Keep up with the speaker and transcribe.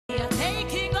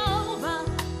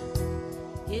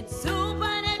It's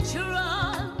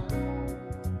supernatural.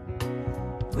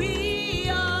 We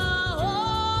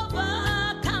are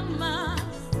overcomers.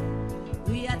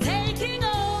 We are taking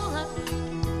over.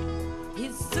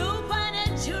 It's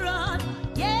supernatural.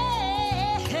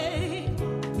 Yeah.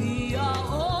 We are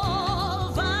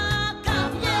overcomers.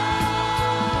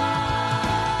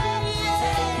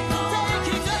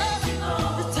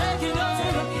 Taking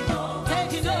over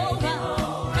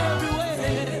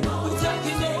everywhere. We're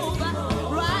taking over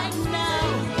right now.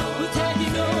 We're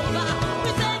taking over.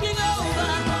 We're taking over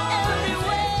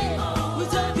everywhere. We're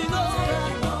taking over.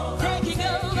 Taking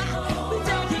over. We're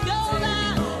taking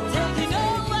over. Taking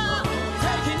over.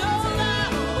 Taking over.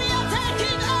 We are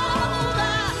taking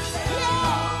over. Yeah,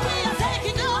 we are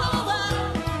taking over.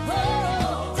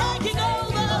 Oh, taking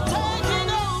over.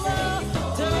 Taking over.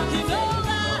 Taking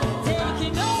over.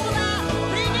 Taking over.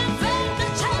 Bringing back the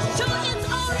church to its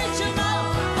original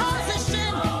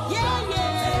position. Yeah,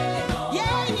 yeah.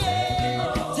 Yeah, yeah.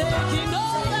 Taking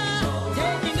over.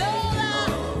 Taking over.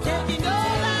 Taking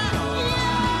over.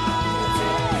 Yeah.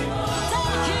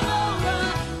 Taking over.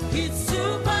 It's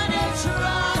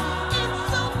supernatural. It's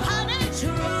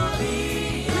supernatural. We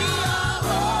are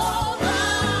over.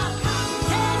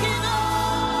 Taking over.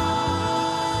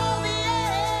 Yeah.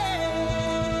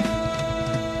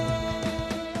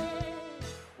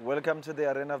 Welcome to the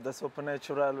arena of the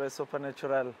supernatural, where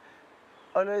supernatural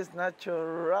always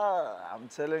natural. I'm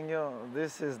telling you,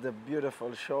 this is the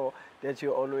beautiful show that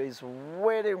you're always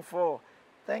waiting for.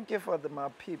 Thank you for my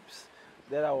peeps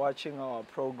that are watching our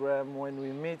program. When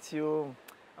we meet you,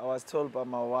 I was told by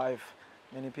my wife,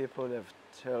 many people have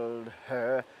told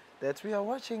her that we are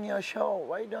watching your show.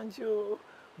 Why don't you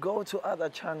go to other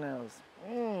channels?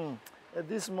 At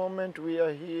this moment, we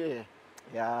are here.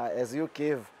 Yeah, as you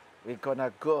give, we're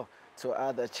gonna go to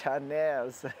other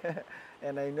channels.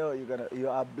 And I know you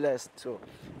are blessed too.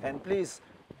 And please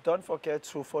don't forget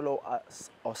to follow us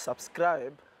or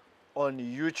subscribe on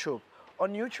YouTube.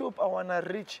 On YouTube, I wanna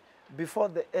reach, before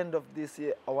the end of this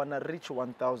year, I wanna reach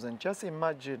 1,000. Just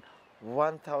imagine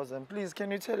 1,000. Please, can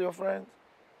you tell your friends?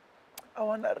 I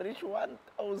wanna reach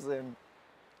 1,000.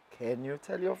 Can you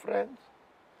tell your friends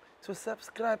to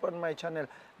subscribe on my channel?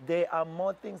 There are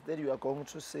more things that you are going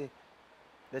to see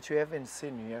that you haven't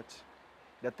seen yet.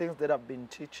 The things that I've been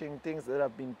teaching, things that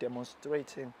I've been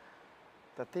demonstrating,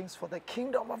 the things for the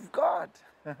kingdom of God.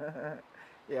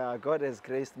 Yeah, God has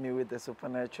graced me with the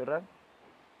supernatural.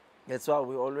 That's why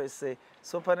we always say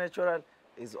supernatural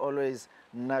is always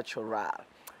natural.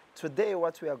 Today,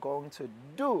 what we are going to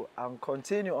do and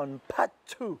continue on part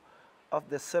 2 of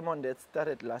the sermon that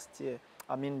started last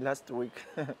week.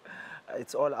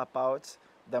 It's all about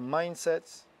the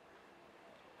mindsets,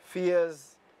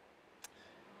 fears,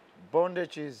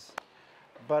 bondages.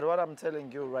 But what I'm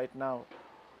telling you right now,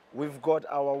 we've got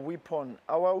our weapon.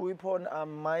 Our weapon are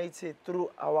mighty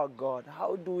through our God.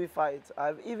 How do we fight?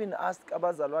 I've even asked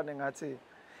abazalwane ngathi,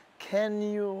 can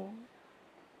you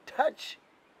touch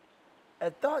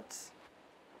a thought?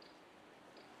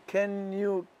 Can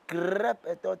you grab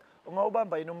a thought?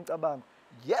 Ungawubamba yini umcabango?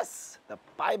 Yes, the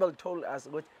Bible told us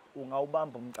ukuthi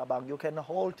ungawubamba umcabango. You can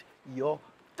hold your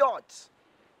thoughts.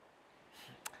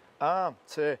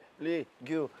 Telling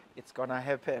you, it's gonna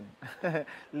happen.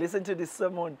 Listen to this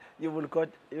sermon, you will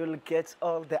get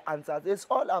all the answers. It's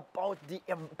all about the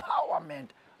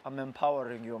empowerment. I'm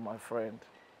empowering you, my friend.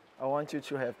 I want you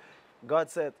to have.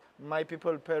 God said, my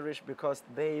people perish because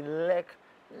they lack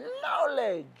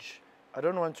knowledge. I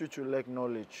don't want you to lack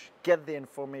knowledge. Get the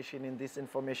information in this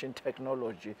information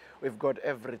technology. We've got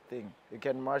everything. You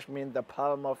can match me in the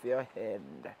palm of your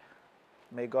hand.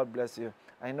 May God bless you.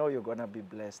 I know you're going to be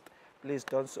blessed. Please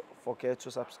don't forget to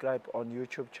subscribe on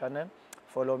YouTube channel.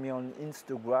 Follow me on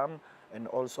Instagram and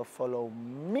also follow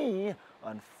me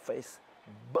on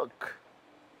Facebook.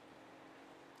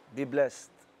 Be blessed.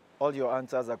 All your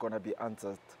answers are going to be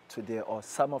answered today, or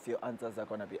some of your answers are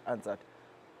going to be answered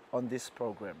on this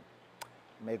program.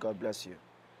 May God bless you.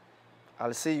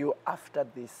 I'll see you after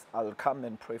this. I'll come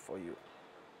and pray for you.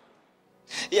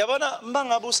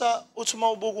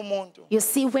 You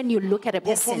see, when you look at a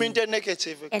person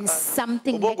and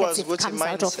something negative comes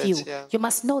out of you, you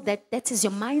must know that that is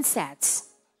your mindset.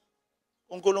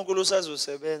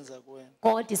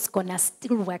 God is going to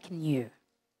still work in you.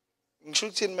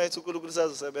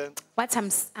 What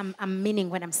I'm meaning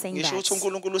when I'm saying that,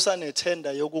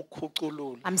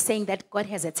 I'm saying that God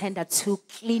has a tender to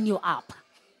clean you up.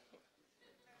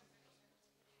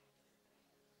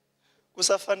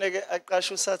 kusafanele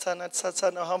aqashe usathana athi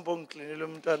sathana uhamba ungiklinele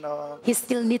umntwana wami. He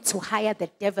still needs to hire the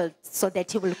devil so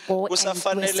that he will go and do a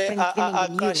Kusafanele spring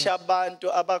cleaning in aqashe you.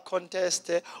 abantu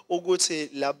abaconteste ukuthi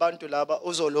labantu laba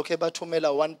uzolokhe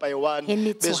bathumela one by one He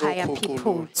needs to hire people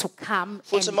bezokhuculula. to come and Futhi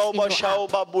clean you mawubashaya up.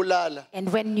 ubabulala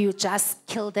And when you just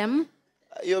kill them,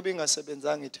 iyobe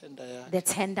ingasebenzanga ithenda yakhe. the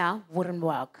tender wouldn't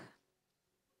work.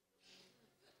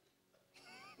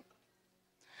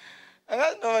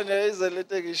 Angazi noma niyayizwa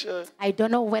lento engishoyo. I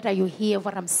don't know whether you hear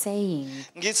what I'm saying.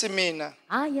 Ngithi mina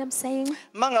I am saying,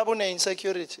 mangabe une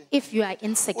insecurity if you are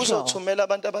insecure, uzothumela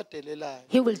abantu abadelelayo.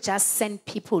 he will just send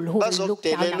people who will look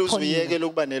down Bazokudelela upon you. uzuyekela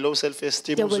ukuba ne-low self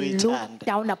esteem They will look uzuyithanda.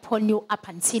 down upon you up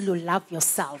until you love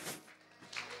yourself.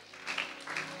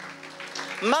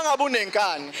 Mangabe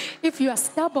unenkani If you are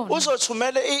stubborn,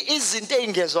 uzothumela izinto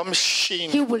ezingezwa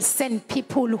umshini. he will send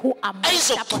people who are more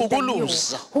stubborn than you,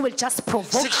 Ayizokuchukuluza. who will just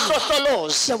provoke you.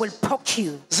 Zikuhlohloloze. They will poke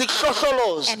you.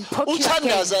 Zikuhlohloloze. And poke you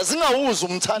Uthandaza zingawuzwa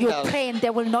You umthandazo. pray and they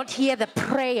will not hear the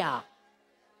prayer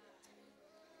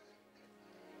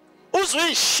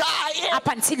Uzuyishaye. up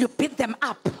until you beat them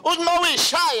up. Uthi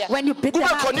mawuyishaya When you beat them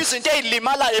kuba up, khona izinto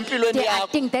ezilimalayo empilweni They are yakho.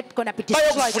 think that's going to be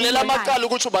destroyed in Bayokuvulela your life. amaqala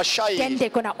ukuthi Then ubashayile. they're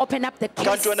going to open up the Kanti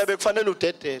case. wena bekufanele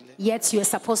udedele Yet you are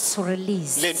supposed to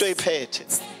release lento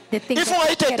oyiphethe. the thing. If that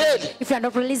you ungayidedeli, carry. If you are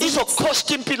not releasing it,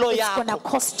 Izokukhosta impilo it's going to yakho.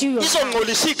 cost you your life.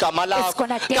 Izongcolisa igama lakho.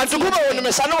 gonna Kanti damage kuba your wena name.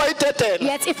 mesana wayidedela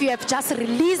Yet if you have just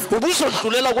released,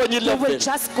 ubuzodlulela kwenye you will level.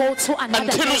 just go to another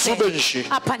Until uzube level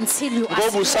nje. up until you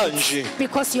Ngoba are straight, usanje.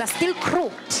 because you are still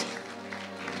crooked.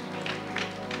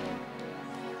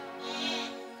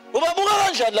 Ubabuka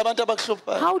kanjani labantu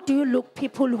abakuhluphayo? How do you look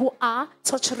people who are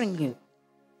torturing you?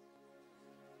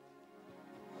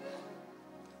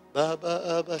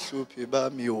 Baba abahluphi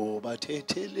bami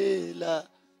bathethelela.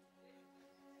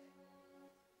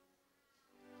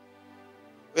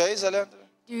 Uyayizwa lento?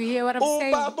 Do you hear what I'm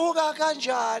saying? Ubabuka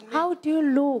kanjani? How do you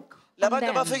look on Labantu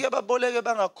them? abafike baboleke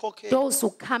bangakhokheli. Those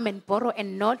who come and borrow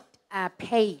and not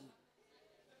pay.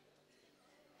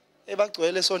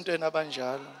 Ebagcwele esontweni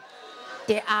abanjalo.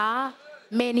 There are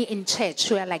many in church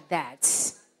who are like that.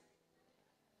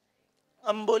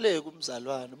 Amboleke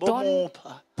umzalwane Don't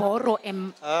bomupha. borrow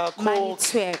money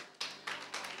Akhokhi.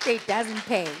 to it doesn't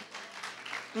pay.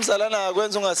 Umzalwane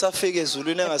akwenza ungasafika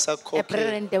ezulwini A engasakhokheli.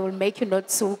 parent, they will make you not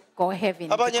to go heaven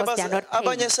Abanye because they are not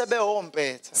abanye paying.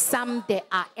 sebehompetha. Some, they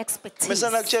are expertise.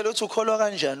 Mesana kutshela ukuthi ukholwa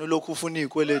kanjani ulokhu ufuna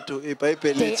izikweletu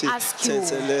iBhayibheli They lithi ask you,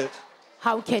 thethelele.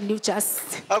 how can you just...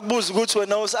 Akubuza ukuthi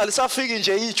wena alisafiki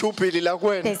nje ijubhili la They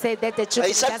kwena. say that the church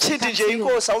doesn't Ayisakuthinti come nje to you.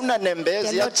 inkosi awunanembeza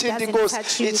The Lord iyakuthinta doesn't inkosi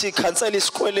touch you. ithi cancel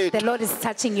isikweletu. The Lord is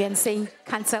touching you and saying,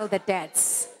 cancel the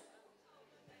debts.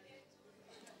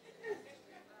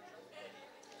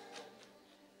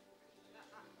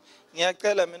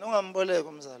 Ngiyacela mina ungamboleka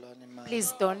umzalwane imali.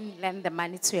 Please don't lend the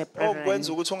money to a Okwenza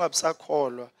brethren. ukuthi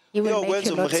ungabusakholwa. He will make Uyokwenza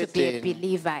you not to be a umhedeni.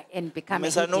 believer and become a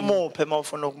Mesana heathen. umuphe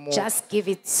mawufuna ukumupha. Just give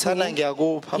it Sana to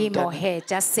ngiyakupha him or mntana. her.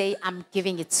 Just say, I'm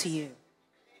giving it to you.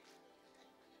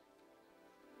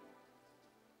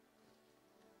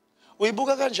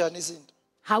 Uyibuka kanjani izinto?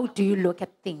 How do you look at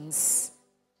things?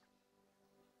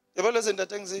 Yabo lezi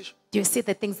zinto engizisho. Do you see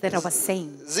the things that I was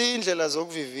saying? Zindlela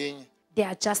zokuvivinya. They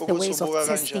are just the Ukuthi ways of ubuka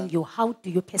testing kanjani. you. How do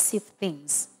you perceive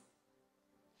things?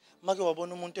 Make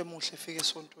wabona umuntu emuhle efika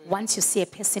esontweni. Once you see a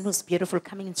person who's beautiful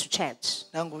coming into church,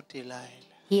 Nangu Delilah.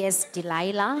 here's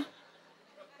Delilah.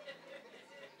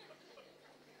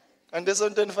 Kanti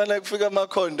esontweni fanele kufika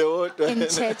amakhonde wodwa. In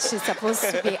church, it's supposed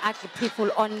to be ugly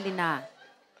people only now.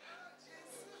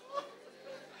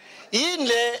 Yini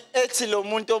le ethi lo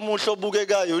muntu omuhle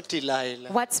obukekayo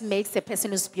uDelilah. What makes a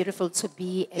person who's beautiful to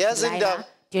be a Yazi Delilah? indaba,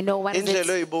 Do you know what it Indlela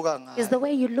is? oyibuka It's the ngayo.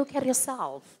 way you look at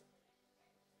yourself.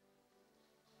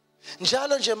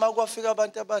 Njalo nje makwafika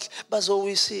abantu abahle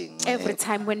bazowisa Every ingcebo.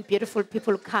 time when beautiful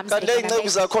people come, Kanti ey'ngcebu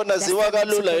zakhona ziwa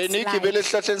kalula yini igibele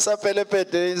esihlahleni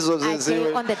saphelephethe I go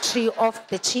izozenziwe. on the tree of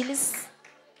the chilies.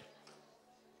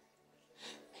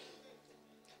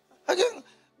 Ake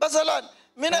bazalwane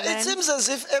mina it Amen. seems as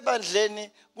if ebandleni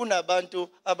kunabantu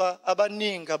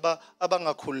abaningi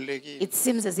abangakhululekile. It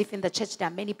seems as if in the church there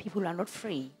are many people who are not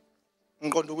free.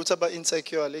 Ngiqonda ukuthi aba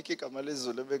insecure lekho igama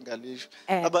lezulu bengalisho.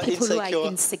 People who are Insecure.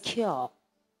 insecure.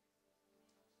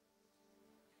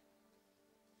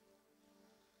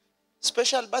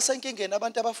 Special basenkingeni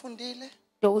abantu abafundile,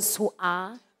 Those who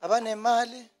are,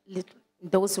 abanemali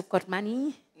those who've got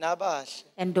money, nabahle.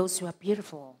 and those who are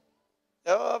beautiful.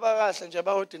 Yabo abakahle nje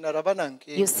abawordinary You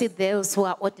abanankinga. see those who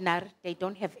are ordinary, they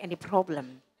don't have any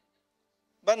problem.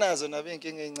 banazo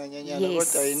nabinkinga encancanyana kodwa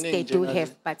Yes, they ayiningi do nje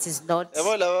have, but it's not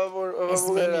yabo laba as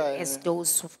many ababukelayo as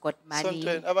those who've got money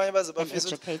sontweni abanye baze and bafisa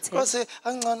educated. Nkosi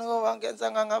angcono ngoba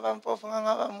ngenza ngangaba mpofu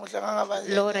ngangaba muhle ngangaba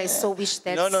Lord, I so wish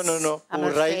that no I'm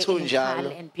a right fair in unjalo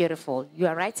Hal and beautiful. You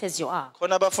are right as you are.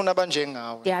 khona abafuna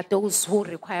abanjengawe There are those who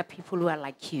require people who are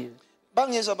like you.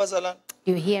 bangizwa bazalana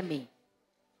You hear me?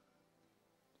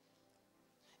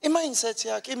 imindset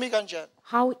yakhe imi kanjani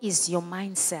How is your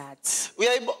mindset?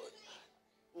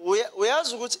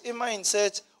 uyazi ukuthi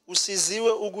imindset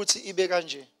usiziwe ukuthi ibe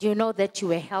kanje Do you know that you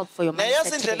were helped for your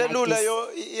nayazi mindset to be indlela like elula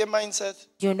this? ye-mindset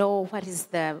Do you know what is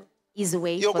the easy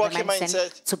way for the yokwakha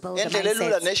mindset to build a indlela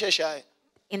elula mindset nesheshayo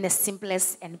in the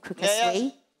simplest and quickest Nayazi.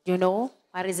 way? Do you know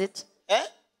what is it?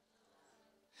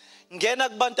 ngena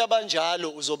kubantu abanjalo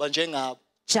uzoba njengabo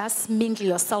Just mingle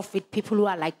yourself with people who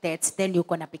are like that, then you're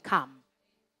gonna become.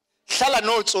 hlala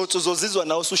notsotsi uzozizwa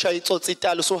nawe usushaya itsotsi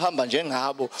itala usuhamba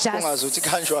njengabo ungazi ukuthi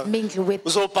Just kanjwa mingle with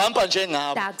uzobhampa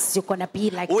njengabo thugs, you're gonna be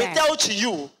like that. without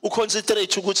you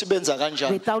uconcentrate ukuthi benza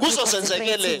kanjani Without you concentrating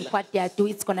kuzosenzekelela what they are doing,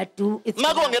 it's gonna do. It's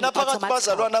mako gonna be ngena phakathi automatic.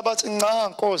 bazalwane abathi nca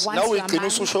nkosi Once nawe you are ugcina among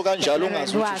ususho the kanjalo brethren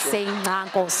ungazi who are ukuthi usho saying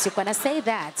 "Nangos," you're gonna say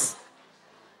that.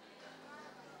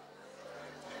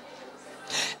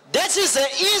 that is the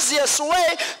easiest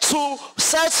way to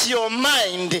set your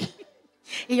mind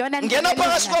Iyona ngena ndlela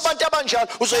phakathi elula kwabantu abanjalo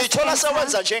uzoyithola Enter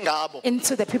sewenza njengabo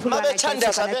into the people who are like that, you're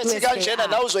mabethandaza gonna do bethi as they kanjena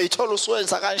nawe are. uzoyithola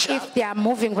usuwenza kanjalo If they are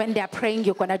moving when they are praying,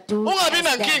 you're gonna do ungabi as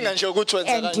nankinga them. nje ukuthi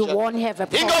wenza And you kanjalo won't have a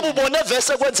ingoba problem. ubone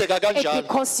vese kwenzeka It's kanjalo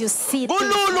because you see things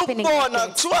kulula happening like ukubona that.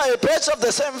 kuthiwa birds of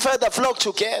the same feather flock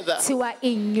together Kuthiwa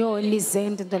inyoni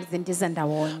zindiza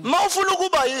ndawonye. ma ufuna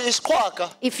ukuba isiqhwaga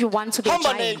If you want to be a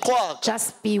Hamba giant, neyiqhwaga.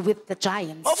 just be with the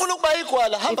giants. ma ufuna ukuba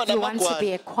igwala hamba If you want to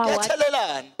be a namagwala coward,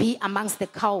 kuyathelelana be amongst the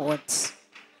cowards.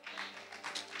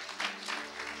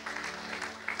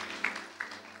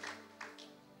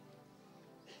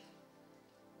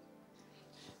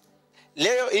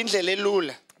 leyo indlela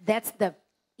elula That's the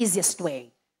easiest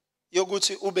way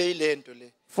yokuthi ube yilento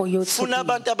le for you to funa be.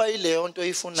 abantu abayileyo nto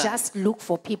oyifunayo Just look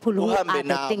for people who Uhambe are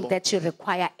the thing nabo. that you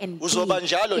require and be uzoba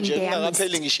njalo in nje their kungakapheli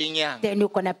midst. ngisho inyanga Then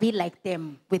you're gonna be like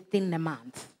them within a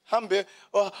month. hambe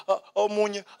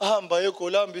omunye ahamba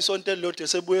egoli ahamba isonto elilodwa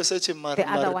sebuye sethi The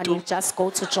other one will mari just go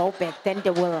to Joburg. Then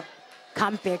they will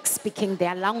come back speaking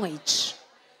their language.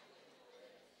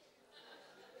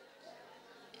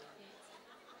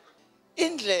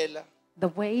 indlela The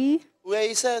way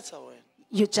uyayisetha wena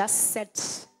you just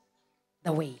set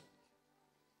the way.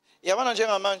 yabona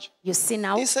njengamanje You see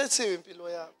now, isethiwe impilo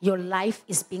yakho your life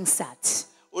is being set.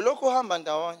 ulokhu uhamba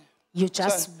ndawonye You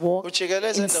just Sorry, walk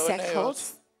ujikeleza in endaweni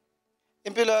circles.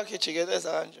 impilo yakho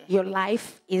ijikeleza kanje Your life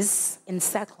is in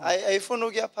circles. ayifuna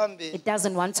ukuya phambili It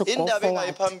doesn't want to go Indaba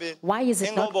engayi forward. phambili. Why is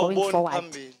it not Ingoba going awuboni forward?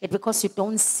 phambili. It's because you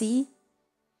don't see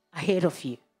ahead of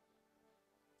you.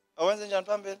 awenze njani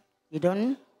phambili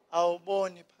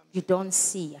awuboni phambili You don't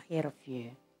see ahead of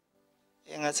you.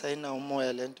 engathi ayina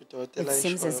umoya lento It udokotela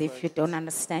seems as if you don't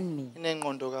understand me.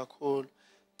 inengqondo kakhulu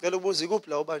cela ubuze ikuphi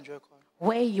la ubanjwe khona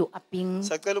Where you are being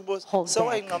sacela ubuze hold back.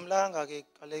 sewayinqamlanga ke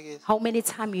qalekile How many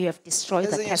times you have destroyed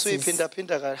the ezinye curses?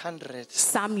 suyiphinda ka-100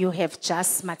 Some you have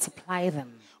just multiplied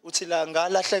them. uthi la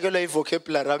ngalahlekelwa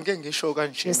i-vocabulary angeke ngisho You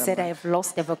kanjena said I manje. have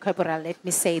lost the vocabulary. Let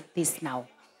me say this now.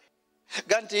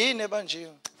 kanti yini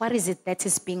ebanjiwe What is it that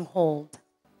is being held?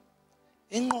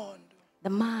 ingqondo The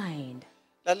mind.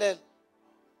 lalela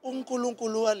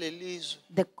uNkulunkulu walelizwe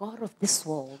The God of this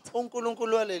world.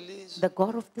 uNkulunkulu walelizwe The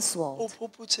God of this world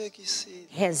uphuphuthekisile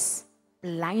has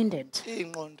blinded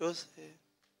ingqondo zethu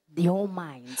your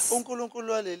minds.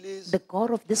 uNkulunkulu walelizwe The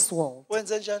God of this world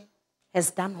wenze njani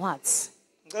has done what?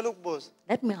 ngicela ukubuza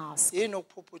Let me ask. yini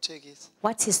ukuphuphuthekisa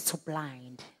What is to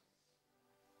blind?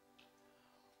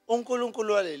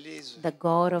 uNkulunkulu walelizwe The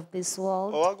God of this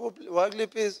world.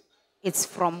 wakuliphi izwe It's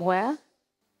from where?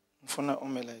 ngifuna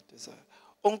umelade sa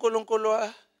uNkulunkulu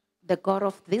wa The God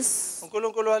of this.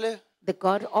 uNkulunkulu wale The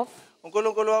God of.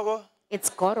 uNkulunkulu wako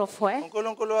It's God of where?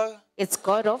 uNkulunkulu wako It's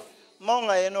God of.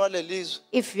 mawungayena walelizwe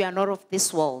If you are not of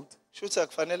this world, shuthi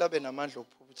akufanele abe namandla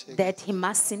okuphuputheka that He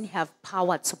mustn't have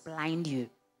power to blind you.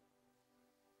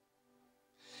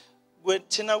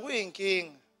 thina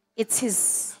kuyinkinga It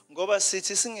is ngoba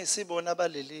sithi singesibona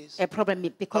abalelizwe a problem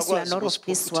because you are not of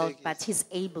this world, Akwazi but He's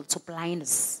able to blind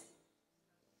us.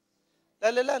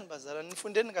 lalelani bazalwane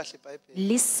nifundeni kahle iBhayibheli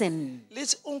Listen,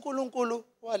 lithi uNkulunkulu it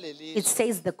walelizwe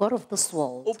says the God of this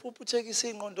world uphuphuthekisa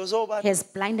ingqondo zobani has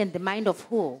blinded the mind of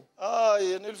who?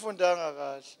 yena ilifundanga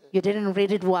kahle You didn't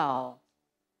read it well.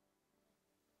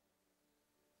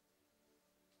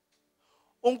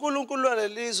 uNkulunkulu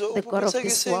walelizwe The God of this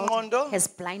uphuphuthekisa world ingqondo has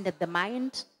blinded the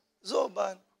mind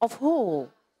zobani Of who?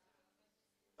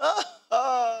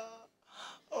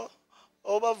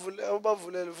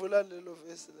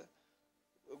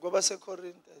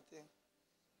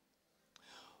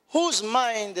 Whose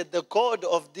mind the God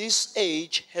of this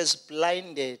age has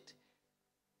blinded,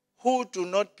 who do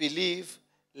not believe,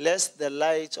 lest the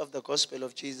light of the gospel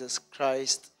of Jesus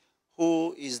Christ,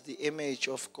 who is the image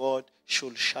of God,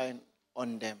 should shine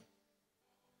on them.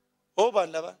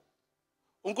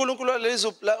 uNkulunkulu lezi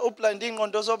ublinde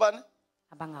ingqondo zobani?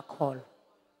 Abangakholwa.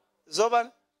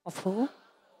 Zobani? Of who?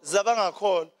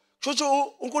 Zabangakholwa. Kusho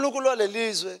uNkulunkulu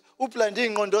walelizwe ublinde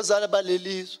ingqondo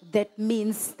zalelizwe. That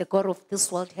means the God of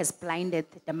this world has blinded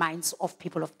the minds of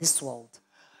people of this world.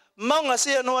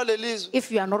 Mawungasiyena walelizwe.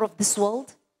 If you are not of this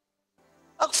world,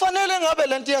 akufanele ngabe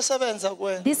lento iyasebenza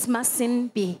kuwena. this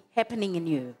mustn't be happening in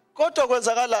you. Kodwa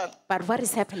kwenzakalani? But what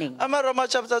is happening? AmaRoma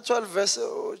chapter 12 verse 2.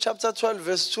 Romans chapter 12 Lithi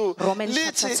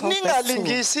verse 2.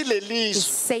 ningalingisi It lelizwe.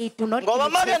 say, do not Ngoba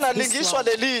make imitate this nalingiswa world.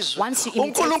 lelizwe. Once you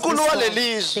imitate uNkulunkulu this world,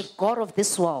 walelizwe. the God of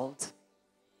this world.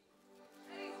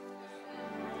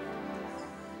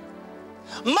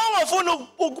 Mangafuna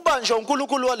ukubanjwa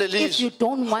uNkulunkulu If walelizwe. you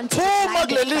don't want to be Phuma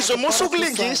blinded by kulelizwe, the God of this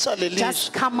musukulingisa world, lelizwe.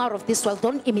 just come out of this world.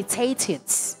 Don't imitate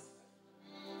it.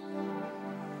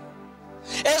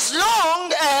 As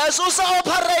long as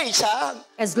usa-operator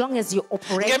As long as you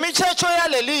operate ngemithetho by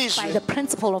yalelizwe, the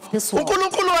principle of this world,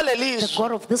 uNkulunkulu the walelizwe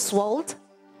God of this world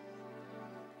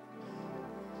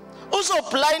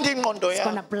uzoblind ingqondo is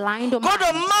going to yakho. blind your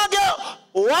Kodwa mind.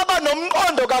 make waba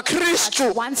nomqondo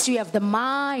kaKristu, Once you have the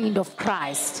mind of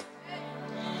Christ,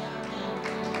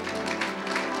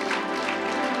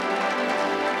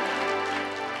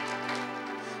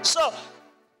 so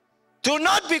do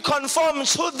not be conformed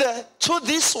to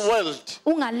this world,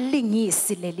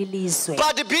 ungalingisi leli lizwe,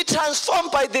 but be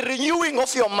transformed by the renewing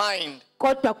of your mind.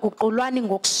 kodwa guqulwani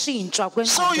ngokushintshwa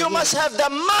So you kwengqondo must yethu. have the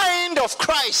mind of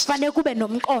Christ, Kufanele kube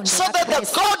nomqondo so that the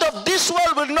kaKristu, God of this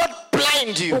world will not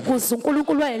blind you. ukuze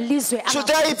uNkulunkulu waleli lizwe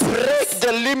Today break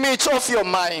the limits of your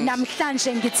mind.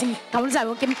 namhlanje ngithi ngawuliza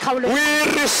yonke imikhawulo We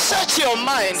reset your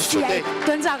mind today.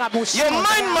 siyayidonsa kabusha Your ingqondo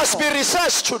mind must be yakho.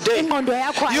 researched today. Ingqondo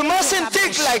yakho You ayenze mustn't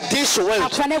think kabusha. like this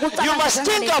world. You must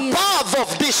think above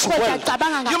of this world.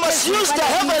 You must use the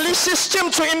heavenly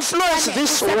system to influence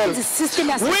this world.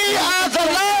 We are the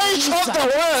light of the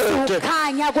world.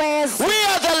 Ukhanya kwezwe, We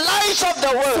are the light of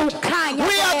the world. ukhanya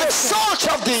We are the kwezwe, salt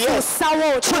of the earth.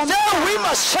 usawoti Today we womhlaba.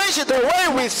 must change the way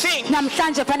we think.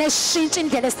 Namhlanje fanele sishintshe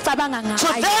indlela esicabanga ngayo.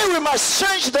 Today we must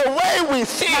change the way we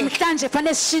think. Namhlanje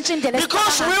fanele sishintshe indlela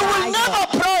Because we esicabanga will ngayo.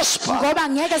 never prosper. Ngoba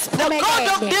ngeke The God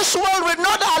of siphumelele. this world will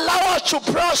not allow us to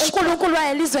prosper uNkulunkulu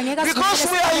walelizwe ngeke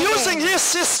because we are siphumelele. using His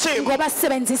system. Ngoba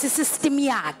sisebenzisa isystem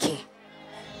yakhe.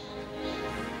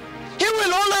 He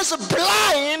will always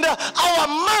blind our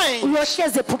mind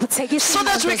Uyohleze ephuphethekisa so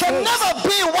that we ingqondo can zethu, never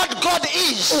be what God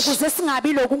is. ukuze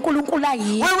singabi lokhu uNkulunkulu We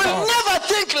will ayikho. never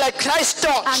think like Christ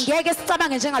thought. Angeke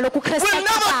sicabange njengalokhu uKristu We'll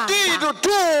never ecabanga.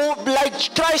 do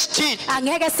like Christ did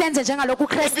Angeke senze njengalokhu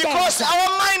uKristu because enza. our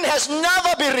mind has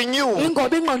never been renewed.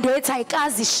 Ingoba ingqondo yethu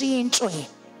ayikazi ishintshwe.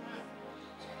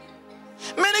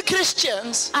 Many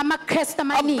Christians AmaKristu are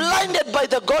amaningi blinded by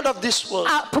the God of this world.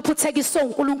 aphuphethekiswe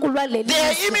uNkulunkulu waleli They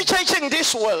are lizwe. imitating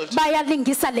this world.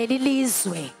 Bayalingisa leli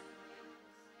lizwe.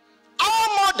 Our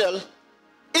model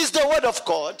is the word of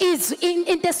God. Into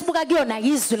esibuka kuyona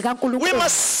izwi We likaNkulunkulu.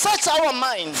 must set our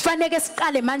mind. Kufanele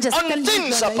siqale manje On sibeke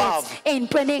things ingqondo above. yethu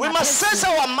ey'ntweni We must set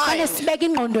engaphezulu. our Kufanele mind sibeke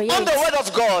ingqondo on the yethu word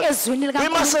of God. ezwini We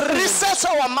must likaNkulunkulu. reset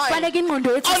our Kufanele mind ingqondo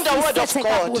yethu on the word of siyisethe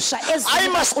God. kabusha I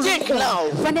ezwini must think likaNkulunkulu. now.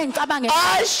 Kufanele ngicabange I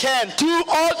manje, can do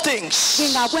all things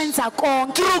ngingakwenza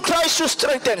konke through Christ who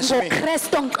strengthens me.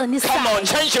 ngoKristu Come on, ongiqinisayo.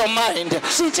 change your mind.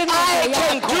 Shintsha I ingqondo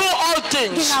can yakho. do all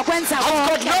things. Ngingakwenza I've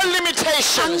got konke. no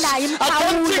limitations. Anginayo I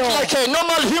don't think imikhawulo. like a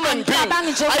normal human being.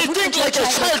 I think like a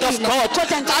child of God.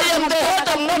 I am the head,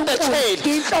 I'm not the tail.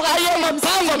 I am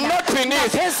above, I'm not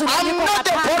beneath. I'm not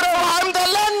the borrower, I'm the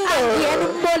lender. Angiyena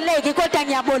umboleki kodwa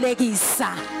ngiyabolekisa.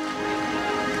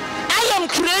 I am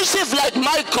creative like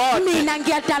my God. Mina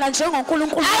ngiyadala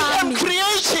njengoNkulunkulu I am wami.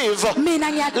 creative Mina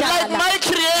like ngiyadala my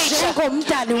creator.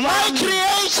 njengomdali My wami.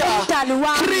 creator Umdali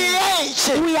wami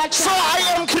creates. So I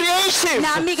am creative.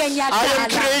 Nami-ke I am ngiyadala.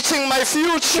 creating my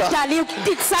future. Ngidala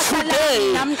ikusasa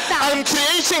Today, lami I'm namhlanje.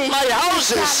 creating my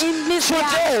houses.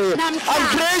 Today, I'm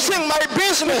creating my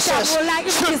businesses.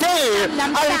 Today,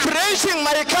 I'm creating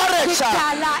my character.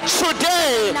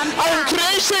 Today, I'm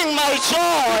creating my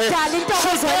joy.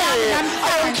 Today,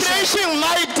 I'm creating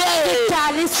my day.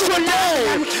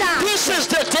 Today, this is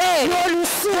the day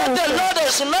that the Lord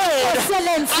has made.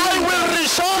 I will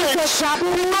rejoice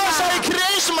because I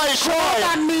create my joy.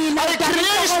 I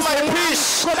create my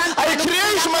peace. I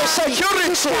create my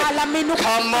security.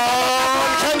 Come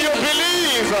on, can you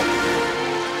believe?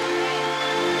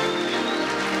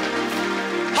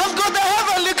 I've got the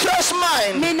heavenly Christ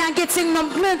mind. I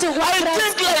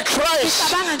think like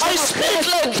Christ. I speak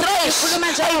like Christ.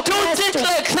 I do things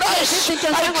like Christ.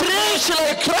 I preach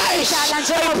like Christ. I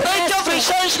break every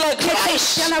church like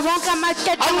Christ.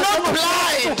 I'm not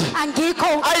blind.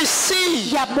 I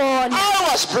see. I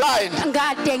was blind.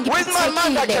 With my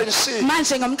mind I can see.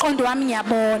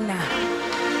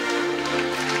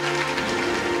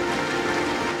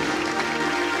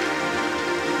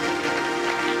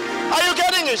 Are you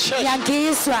getting it, church?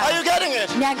 Are you getting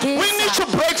it? We need to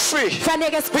break free.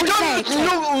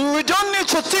 We don't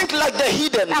need to think like the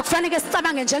heathen.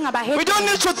 We don't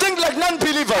need to think like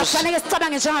non-believers. We don't need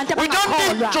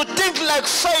to think like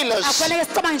failures.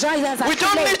 We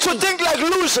don't need to think like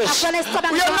losers. We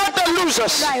are not the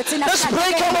losers. Let's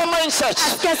break our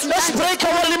mindsets. Let's break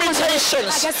our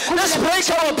limitations. Let's break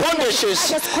our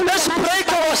bondages. Let's break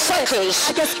our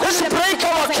cycles. Let's break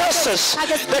our curses.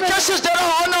 The curses that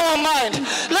are on our mind.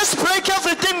 Let's break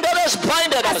everything that has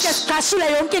binded us.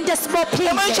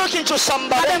 Am I talking to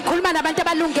somebody? Am I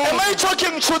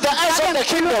talking to the eyes of the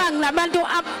kingdom? Am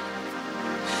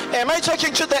I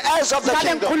talking to the eyes of the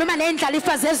kingdom?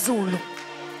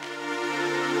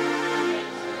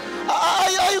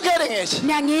 Are you getting it?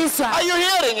 Are you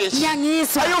hearing it? Are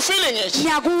you feeling it?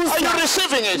 Are you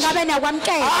receiving it?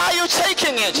 Are you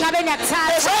taking it?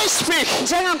 As I speak,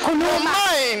 your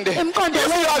mind, if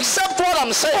you accept what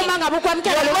I'm saying, your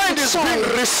mind is being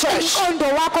researched.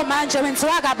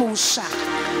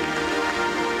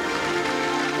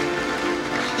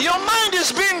 Your mind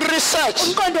is being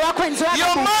researched.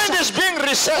 Your mind is being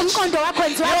researched.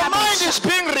 Your mind is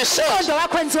being researched.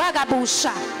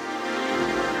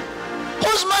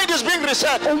 Whose mind is being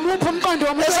researched? As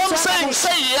I'm saying,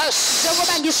 say yes.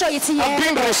 I'm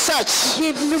being researched.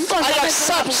 I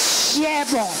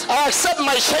accept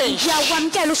my change.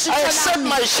 I accept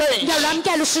my change. I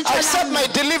accept my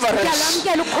deliverance.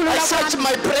 I accept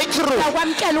my breakthrough.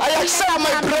 I accept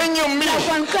my brand new me.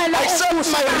 I accept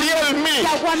my real me.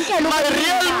 My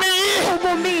real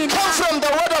me comes from the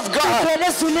word of God.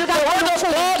 The word of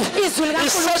God is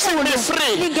setting me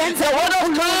free. The word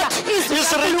of God is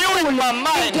renewing my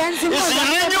mind, is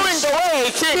renewing the way I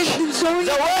think, the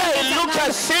way I look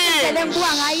at things.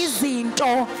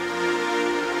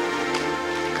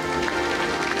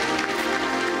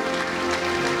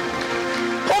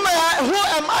 Who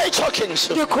am I talking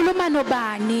to?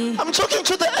 I'm talking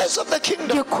to the heirs of the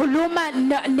kingdom.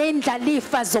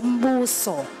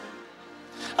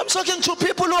 I'm talking to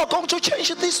people who are going to change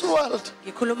this world.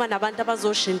 I'm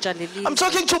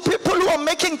talking to people who are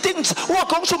making things, who are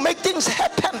going to make things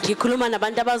happen. People who are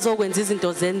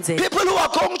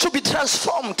going to be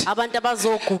transformed.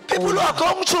 People who are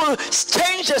going to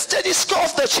change the status quo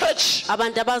of the church. The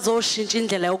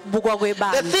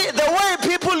way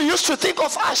people used to think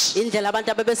of us is going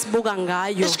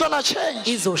to change.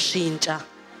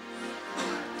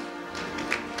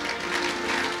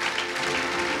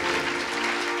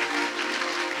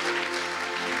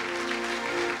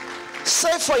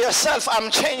 Say for yourself, I'm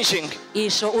changing.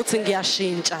 Say,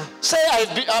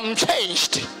 I'm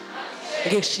changed.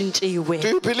 Do you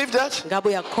believe that?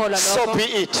 So be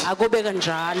it.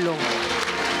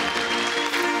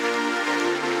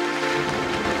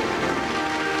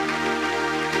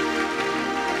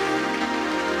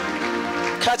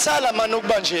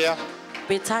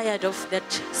 Be tired of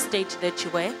that state that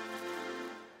you were.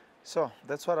 So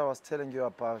that's what I was telling you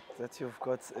about, that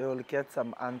you'll get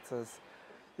some answers.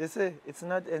 You see, it's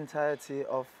not the entirety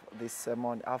of this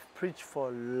sermon. I've preached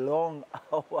for long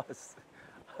hours.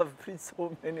 I've preached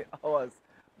so many hours,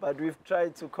 but we've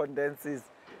tried to condense this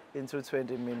into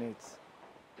 20 minutes.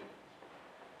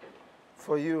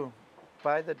 For you,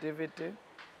 buy the DVD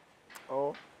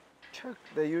or check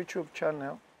the YouTube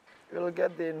channel. You'll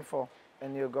get the info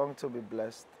and you're going to be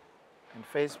blessed. And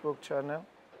Facebook channel,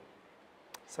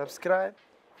 subscribe,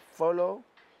 follow,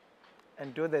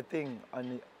 and do the thing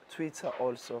on Twitter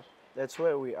also. That's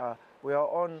where we are. We are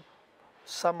on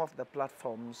some of the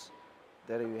platforms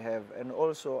that we have. And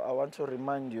also, I want to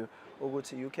remind you,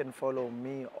 Uguti, you can follow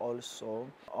me also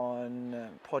on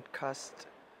podcast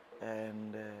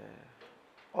and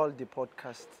all the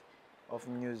podcasts of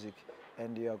music,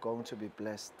 and you are going to be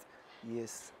blessed.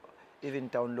 Yes, even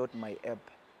download my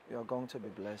app. You are going to be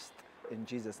blessed in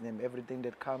Jesus' name. Everything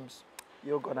that comes,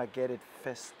 you're going to get it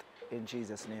first in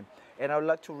Jesus' name. And I would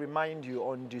like to remind you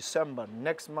on December,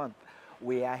 next month,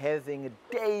 We are having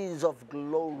days of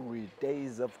glory,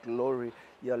 days of glory.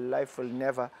 Your life will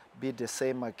never be the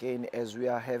same again as we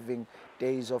are having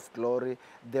days of glory.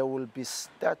 They will be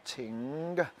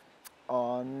starting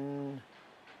on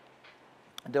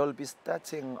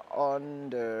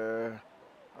the,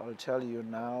 I'll tell you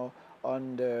now,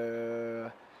 on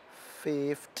the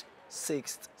 5th,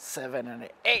 6th, 7th, and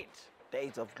 8th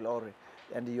days of glory.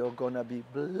 And you're gonna be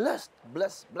blessed,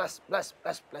 blessed, blessed, blessed,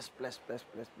 blessed, blessed, blessed, blessed,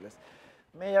 blessed, blessed.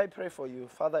 May I pray for you.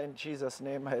 Father, in Jesus'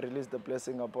 name, I release the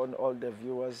blessing upon all the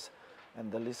viewers and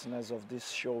the listeners of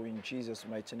this show in Jesus'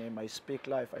 mighty name. I speak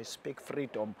life, I speak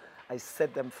freedom, I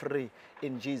set them free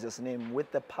in Jesus' name.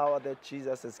 With the power that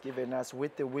Jesus has given us,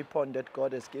 with the weapon that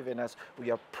God has given us,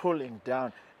 we are pulling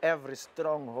down every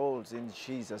stronghold in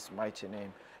Jesus' mighty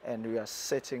name. And we are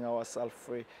setting ourselves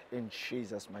free in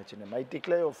Jesus' mighty name. I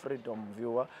declare your freedom,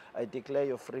 viewer. I declare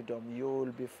your freedom. You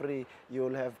will be free. You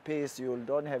will have peace. You will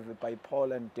don't have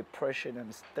bipolar and depression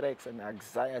and stress and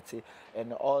anxiety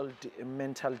and all the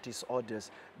mental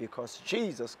disorders, because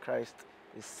Jesus Christ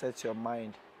has set your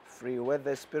mind free. Where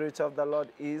the Spirit of the Lord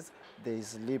is, there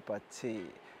is liberty.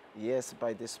 Yes,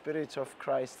 by the Spirit of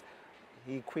Christ,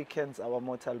 He quickens our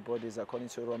mortal bodies, according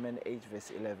to Romans 8,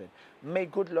 verse 11. May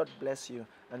good Lord bless you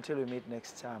until we meet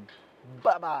next time.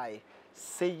 Bye-bye.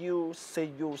 See you,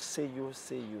 see you, see you,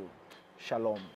 see you. Shalom.